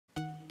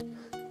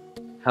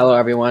Hello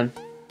everyone,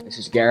 this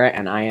is Garrett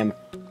and I am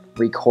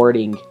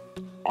recording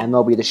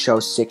MLB The Show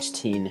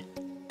 16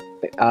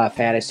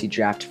 fantasy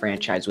draft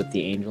franchise with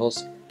the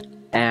Angels,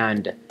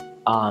 and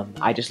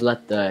I just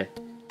let the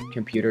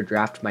computer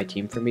draft my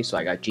team for me. So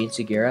I got Gene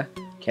Segura,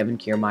 Kevin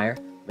Kiermaier,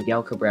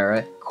 Miguel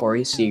Cabrera,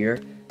 Corey Seager,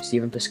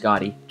 Stephen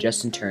Piscotty,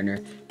 Justin Turner,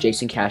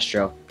 Jason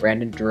Castro,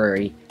 Brandon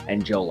Drury,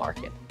 and Joe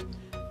Larkin.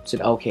 So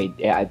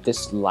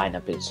this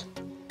lineup is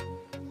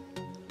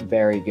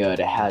very good.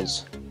 It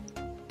has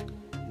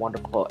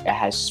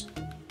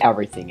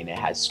everything, and it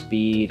has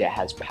speed, it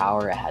has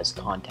power, it has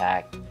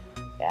contact,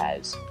 it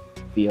has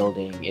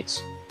fielding.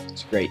 It's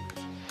great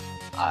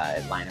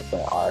lineup,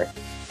 but our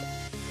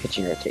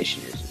pitching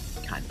rotation is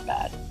kind of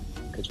bad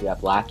because we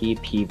have Lackey,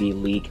 Peavy,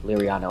 Leake,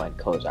 Liriano, and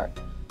Kozar.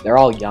 They're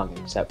all young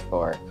except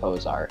for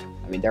Kozar.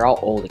 I mean, they're all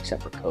old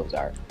except for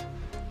Kozar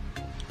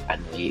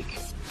and Leake.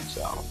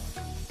 So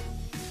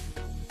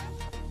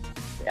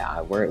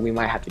yeah, we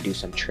might have to do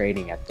some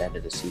trading at the end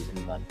of the season,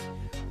 but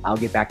I'll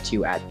get back to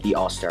you at the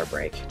All-Star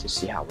break to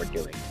see how we're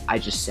doing. I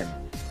just sim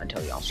until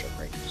the All-Star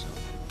break.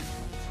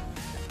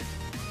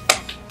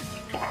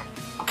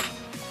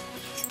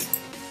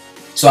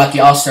 So at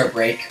the All-Star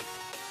break,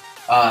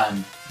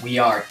 we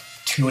are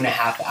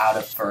 2.5 out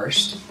of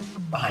first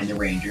behind the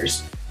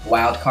Rangers.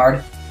 Wild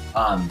card,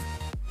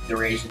 the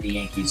Rays and the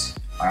Yankees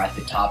are at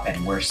the top,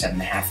 and we're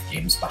 7.5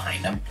 games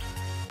behind them.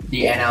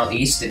 The NL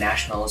East, the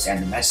Nationals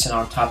and the Mets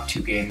are on top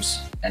 2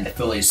 games, and the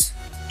Phillies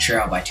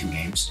trail by 2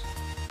 games.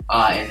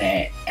 In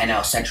the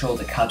NL Central,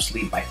 the Cubs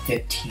lead by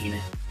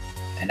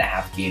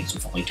 15.5 games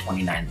with only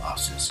 29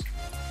 losses.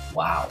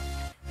 Wow.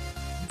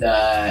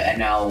 The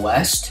NL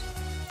West,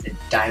 the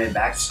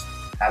Diamondbacks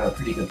have a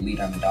pretty good lead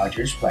on the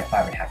Dodgers by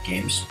 5.5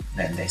 games.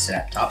 Then they sit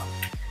at top.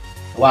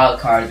 The wild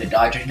card, the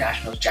Dodgers,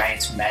 Nationals,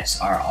 Giants, Mets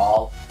are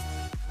all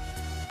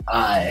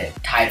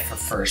tied for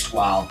first,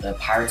 while the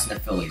Pirates and the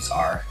Phillies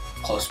are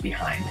close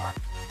behind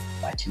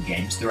by 2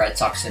 games. The Red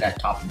Sox sit at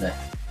top of the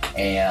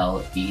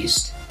AL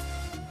East,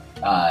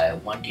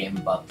 1 game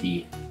above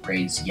the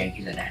Rays,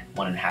 Yankees, and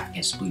 1.5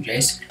 against the Blue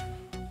Jays.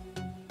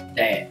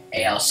 The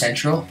AL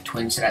Central,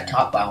 Twins sit at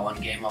top by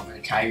 1 game over the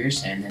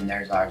Tigers, and then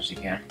there's ours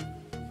again.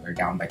 We're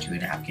down by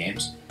 2.5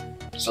 games.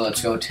 So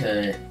let's go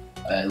to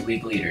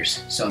league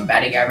leaders. So in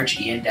batting average,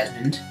 Ian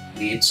Desmond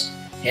leads.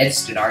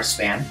 Hits, Denard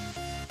Span.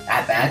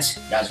 At-bats,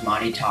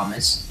 Yasmani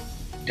Thomas.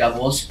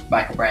 Doubles,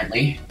 Michael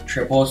Brantley.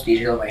 Triples,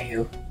 DJ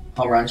LeMahieu.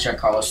 Home runs,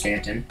 Giancarlo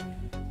Stanton.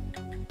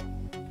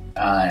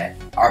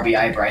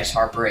 RBI, Bryce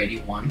Harper,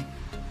 81.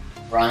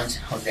 Runs,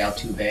 Jose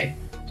Altuve.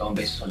 Stolen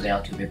bases, Jose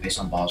Altuve. Based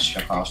on balls,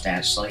 Giancarlo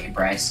Stanton. Slugging,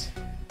 Bryce.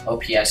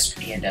 OPS,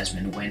 Ian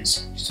Desmond.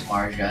 Wins,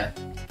 Samardzija.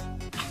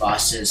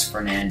 Losses,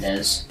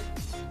 Fernandez.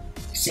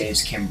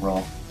 Saves,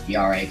 Kimbrel.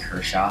 ERA,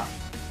 Kershaw.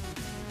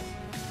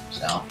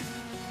 So,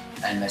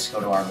 and let's go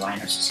to our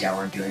lineups to see how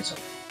we're doing. So,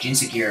 Gene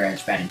Segura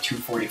is batting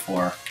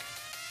 .244.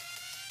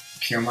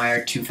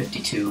 Kiermaier,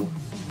 .252.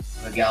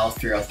 Miguel,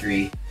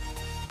 .303.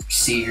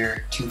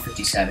 Seager,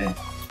 .257.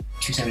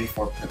 .274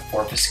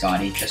 for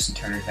Piscotty. Justin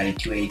Turner batting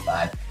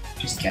 .285.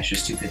 Jason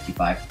Castro's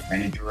 .255.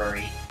 Brandon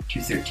Drury,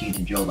 .213.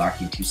 And Joe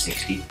Larkin,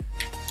 .260.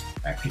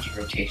 Our pitching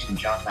rotation,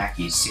 John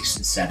Lackey's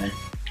 6-7.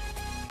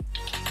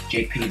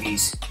 Jake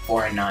Peavy's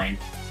 4-9.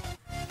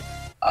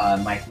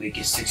 Mike Leake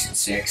is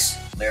 6-6.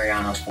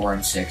 Liriano's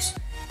 4-6.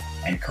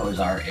 And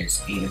Kozar is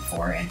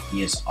 8-4, and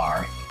he is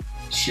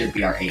should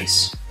be our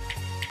ace.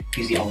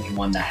 He's the only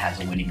one that has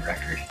a winning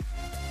record.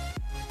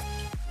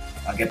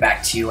 I'll get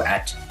back to you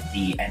at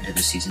the end of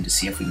the season to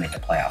see if we make the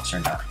playoffs or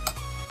not.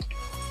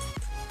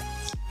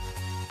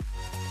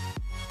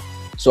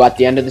 So at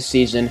the end of the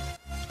season,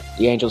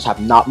 the Angels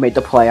have not made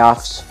the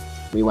playoffs.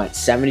 We went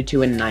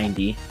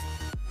 72-90.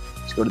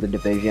 Let's go to the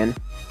division.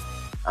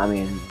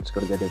 Let's go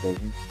to the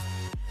division.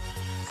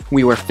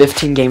 We were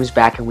 15 games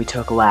back and we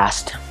took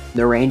last.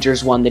 The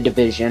Rangers won the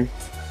division.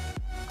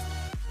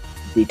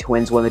 The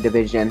Twins won the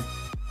division.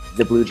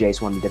 The Blue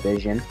Jays won the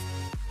division.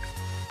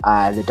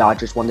 The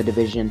Dodgers won the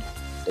division.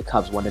 The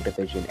Cubs won the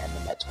division, and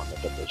the Mets won the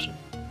division.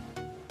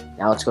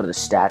 Now let's go to the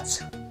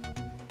stats.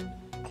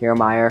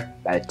 Kiermaier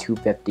batted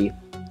 .250.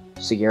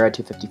 Segura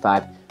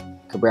 .255.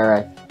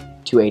 Cabrera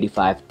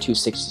 .285.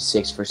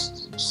 .266 for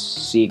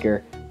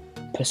Seager.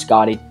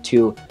 Piscotty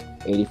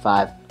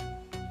 .285.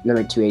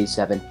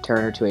 .287.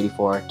 Turner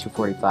 .284.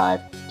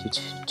 .245.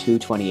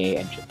 .228,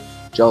 and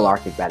Joe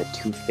Larkin batted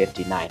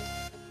 .259.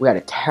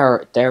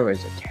 There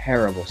was a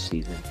terrible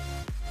season.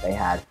 They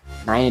had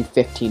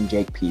 9-15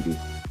 Jake Peavy,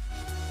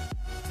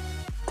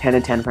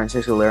 10-10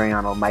 Francisco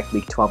Liriano, Mike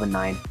Leake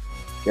 12-9,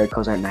 Jared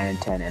Kozar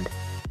 9-10, and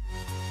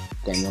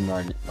Daniel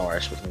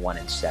Norris with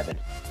 1-7.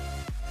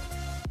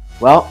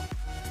 Well,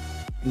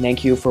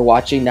 thank you for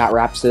watching. That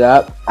wraps it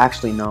up.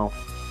 Actually, no.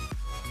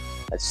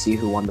 Let's see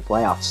who won the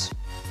playoffs.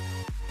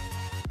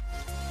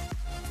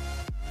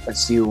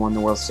 Let's see who won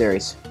the World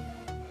Series.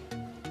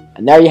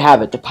 And there you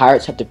have it. The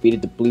Pirates have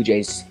defeated the Blue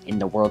Jays in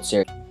the World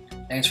Series.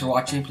 Thanks for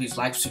watching. Please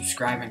like,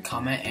 subscribe, and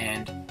comment,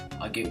 and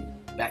I'll get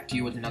back to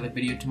you with another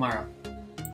video tomorrow.